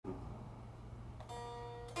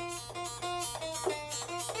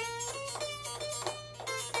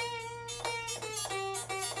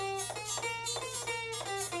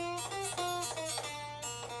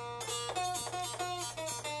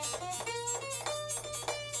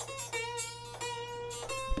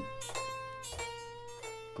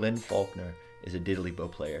Glenn Faulkner is a diddly-bow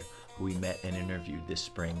player who we met and interviewed this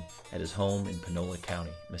spring at his home in Panola County,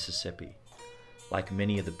 Mississippi. Like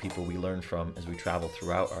many of the people we learned from as we traveled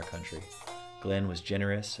throughout our country, Glenn was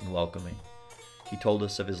generous and welcoming. He told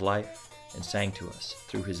us of his life and sang to us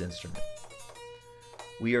through his instrument.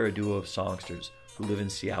 We are a duo of songsters who live in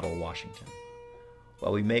Seattle, Washington.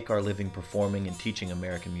 While we make our living performing and teaching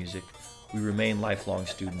American music, we remain lifelong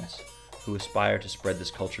students who aspire to spread this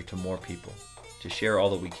culture to more people, to share all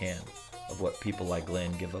that we can of what people like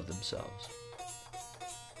Glenn give of themselves.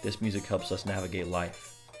 This music helps us navigate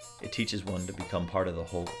life. It teaches one to become part of the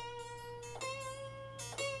whole.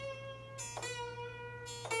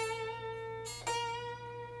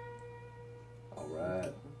 All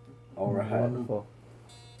right. All right. Wonderful.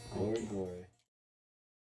 Glory, glory.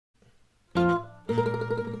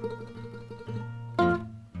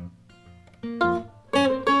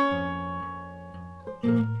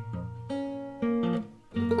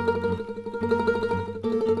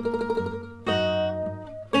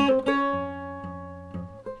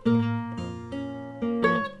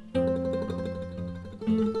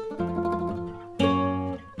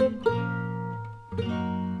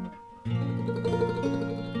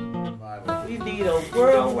 We need a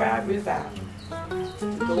worldwide revival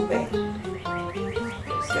to go back.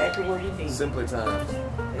 Exactly what we need. Simpler times.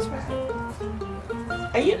 That's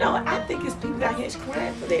right. And you know, I think it's people out here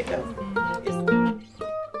crying for that though. It's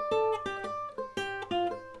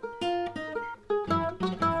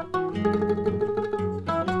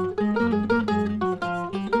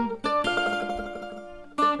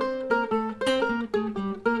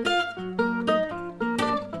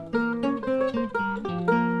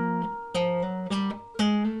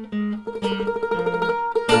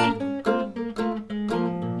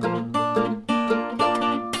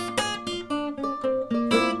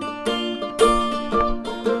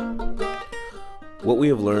What we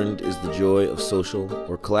have learned is the joy of social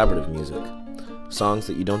or collaborative music. Songs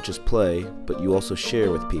that you don't just play, but you also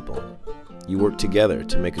share with people. You work together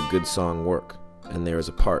to make a good song work, and there is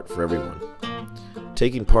a part for everyone.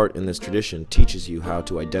 Taking part in this tradition teaches you how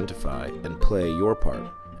to identify and play your part,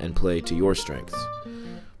 and play to your strengths.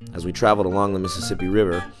 As we traveled along the Mississippi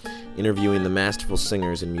River, interviewing the masterful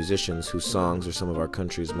singers and musicians whose songs are some of our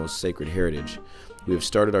country's most sacred heritage, we have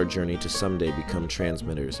started our journey to someday become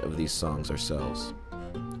transmitters of these songs ourselves.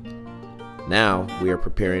 Now, we are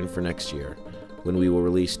preparing for next year, when we will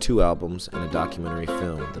release 2 albums and a documentary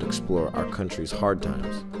film that explore our country's hard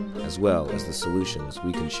times, as well as the solutions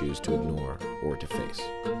we can choose to ignore or to face.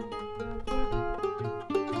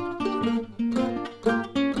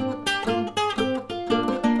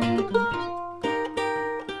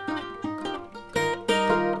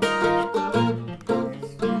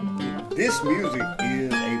 This music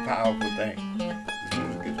is a powerful thing. This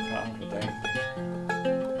music is a powerful thing.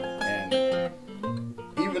 And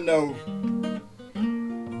even though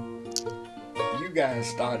you guys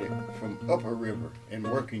started from Upper River and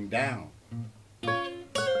working down,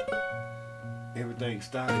 everything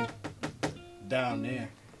started down there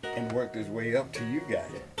and worked its way up to you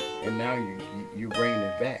guys. And now you're bringing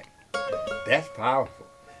it back. That's powerful.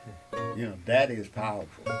 You know, that is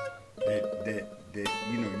powerful. That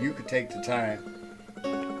you know, you could take the time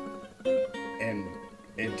and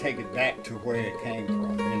take it back to where it came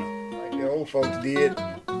from, you know. Like the old folks did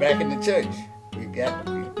back in the church. We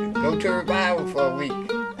go to revival for a week,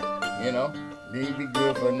 you know. Then you be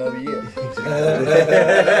good for another year.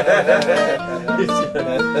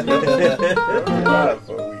 Revival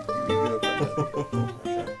for a week, you be good for another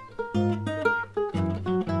year.